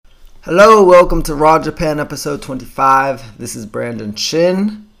Hello, welcome to Raw Japan episode 25. This is Brandon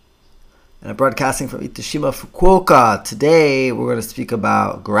Shin, and I'm broadcasting from Itoshima, Fukuoka. Today, we're going to speak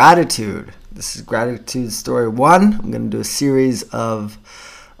about gratitude. This is Gratitude Story 1. I'm going to do a series of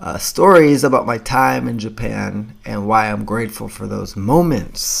stories about my time in Japan and why I'm grateful for those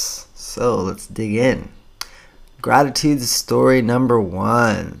moments. So, let's dig in. Gratitude Story number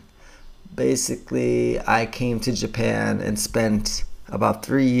 1. Basically, I came to Japan and spent about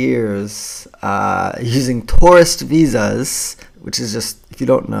 3 years using tourist visas, which is just, if you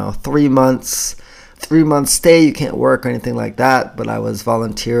don't know, 3 months. 3 months stay, you can't work or anything like that. But I was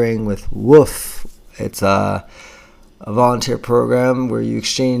volunteering with WOOF. It's a volunteer program where you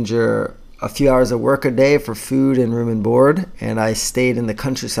exchange a few hours of work a day for food and room and board. And I stayed in the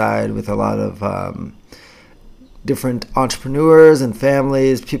countryside with a lot of different entrepreneurs and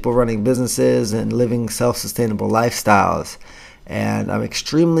families, people running businesses and living self-sustainable lifestyles. And I'm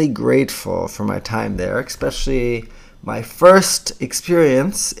extremely grateful for my time there, especially my first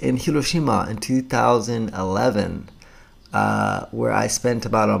experience in Hiroshima in 2011, where I spent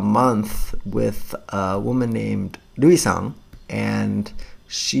about a month with a woman named Rui-san, and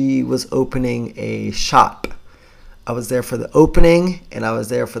she was opening a shop. I was there for the opening, and I was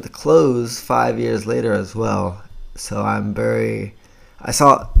there for the close 5 years later as well. So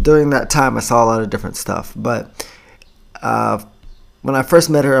during that time, I saw a lot of different stuff, but when I first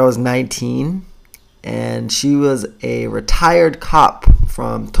met her, I was 19, and she was a retired cop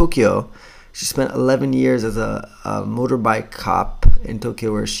from Tokyo. She spent 11 years as a motorbike cop in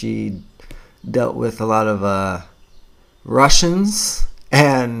Tokyo, where she dealt with a lot of Russians,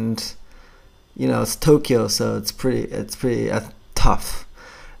 and it's Tokyo, so it's pretty tough,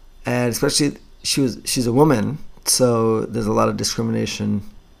 and especially she's a woman, so there's a lot of discrimination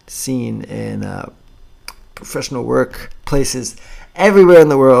seen in professional workplaces everywhere in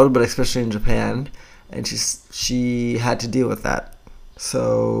the world, but especially in Japan, and she had to deal with that.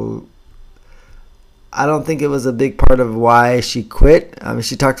 So I don't think it was a big part of why she quit. I mean,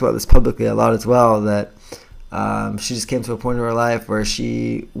 she talked about this publicly a lot as well, that she just came to a point in her life where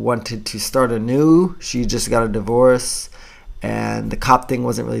she wanted to start anew. She just got a divorce, and the cop thing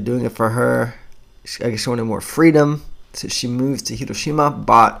wasn't really doing it for her. I guess she wanted more freedom, so she moved to Hiroshima,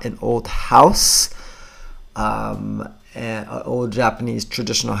 bought an old house. An old Japanese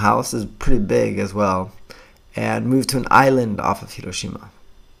traditional house, is pretty big as well, and moved to an island off of Hiroshima.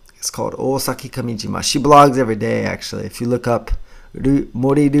 It's called Osaki Kamijima. She blogs every day, actually. If you look up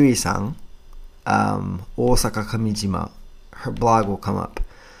Mori Rui-san, Osaka Kamijima, her blog will come up.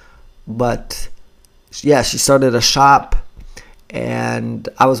 But yeah, she started a shop, and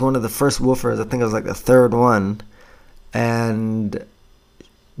I was one of the first woofers. I think I was like the third one, and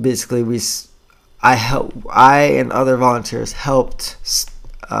basically I and other volunteers helped set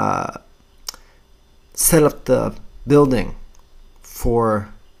up the building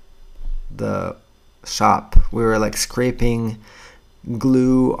for the shop. We were like scraping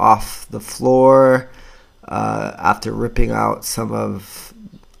glue off the floor after ripping out some of,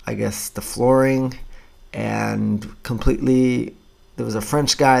 I guess, the flooring, and there was a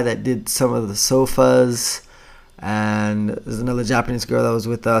French guy that did some of the sofas, and there's another Japanese girl that was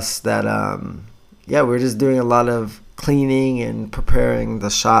with us that we were just doing a lot of cleaning and preparing the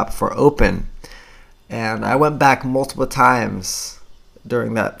shop for open. And I went back multiple times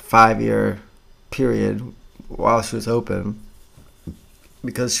during that 5-year period while she was open,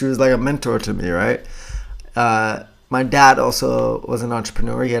 because she was like a mentor to me, right? My dad also was an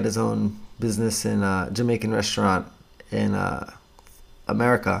entrepreneur. He had his own business in a Jamaican restaurant in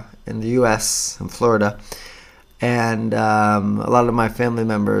America, in the U.S., in Florida. And a lot of my family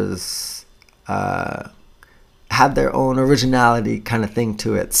members had their own originality kind of thing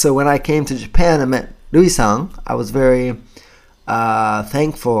to it. So when I came to Japan and met Rui-san, I was very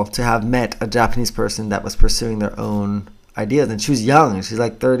thankful to have met a Japanese person that was pursuing their own ideas. And she was young. She's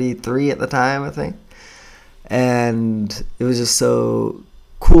like 33 at the time, I think. And it was just so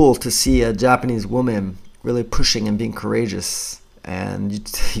cool to see a Japanese woman really pushing and being courageous. And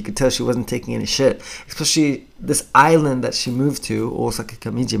you could tell she wasn't taking any shit. Especially this island that she moved to, Osaka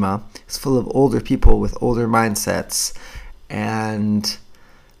Kamijima, is full of older people with older mindsets. And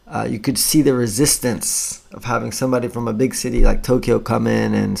you could see the resistance of having somebody from a big city like Tokyo come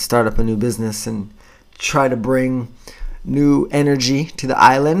in and start up a new business and try to bring new energy to the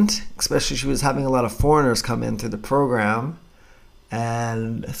island. Especially she was having a lot of foreigners come in through the program.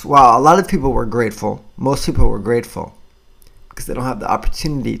 And wow, a lot of people were grateful. Most people were grateful, because they don't have the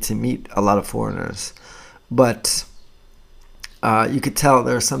opportunity to meet a lot of foreigners. But you could tell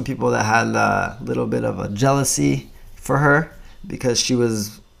there were some people that had a little bit of a jealousy for her, because she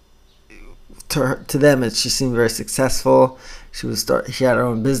was to them, she seemed very successful. She had her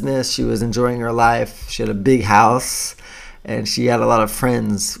own business. She was enjoying her life. She had a big house, and she had a lot of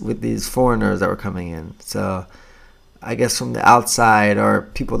friends with these foreigners that were coming in. So I guess from the outside, or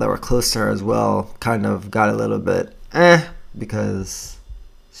people that were close to her as well, kind of got a little bit because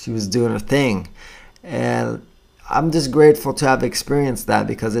she was doing her thing. And I'm just grateful to have experienced that,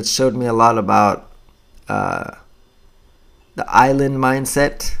 because it showed me a lot about the island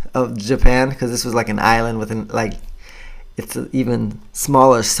mindset of Japan, because this was like an island within, like, it's an even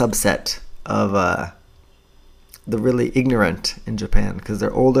smaller subset of the really ignorant in Japan, because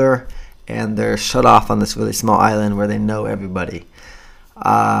they're older and they're shut off on this really small island where they know everybody.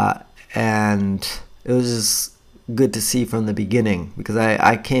 And it was just good to see from the beginning, because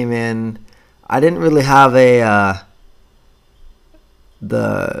I came in, I didn't really have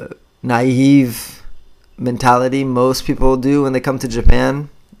the naive mentality most people do when they come to Japan,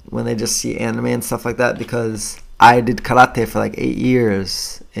 when they just see anime and stuff like that, because I did karate for like 8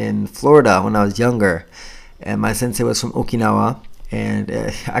 years in Florida when I was younger, and my sensei was from Okinawa, and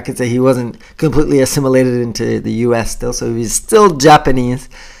I could say he wasn't completely assimilated into the US still, so he was still Japanese,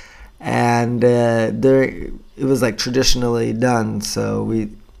 and it was like traditionally done, so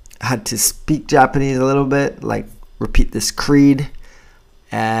we had to speak Japanese a little bit, like repeat this creed,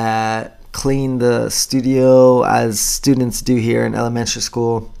 clean the studio as students do here in elementary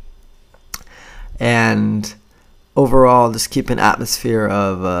school, and overall just keep an atmosphere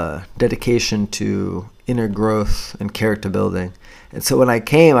of dedication to inner growth and character building. And so when I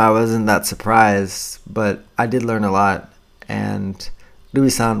came, I wasn't that surprised, but I did learn a lot, and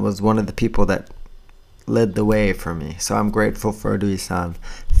Rui-san was one of the people that led the way for me. So I'm grateful for Rui-san.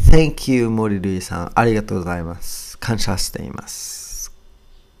 Thank you, Mori Rui-san. Arigatou gozaimasu. Kansha shite imasu.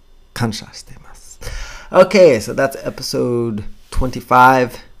 Kansha shite imasu. Okay, so that's episode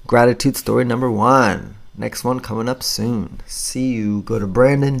 25, gratitude story number 1. Next one coming up soon. See you. Go to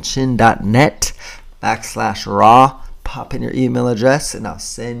brandonchin.net/raw. Pop in your email address and I'll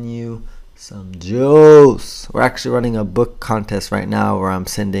send you some juice. We're actually running a book contest right now where I'm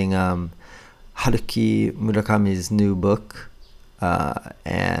sending Haruki Murakami's new book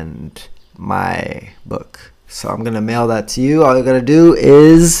and my book. So I'm going to mail that to you. All you got to do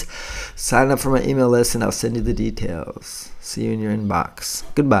is sign up for my email list and I'll send you the details. See you in your inbox.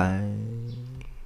 Goodbye.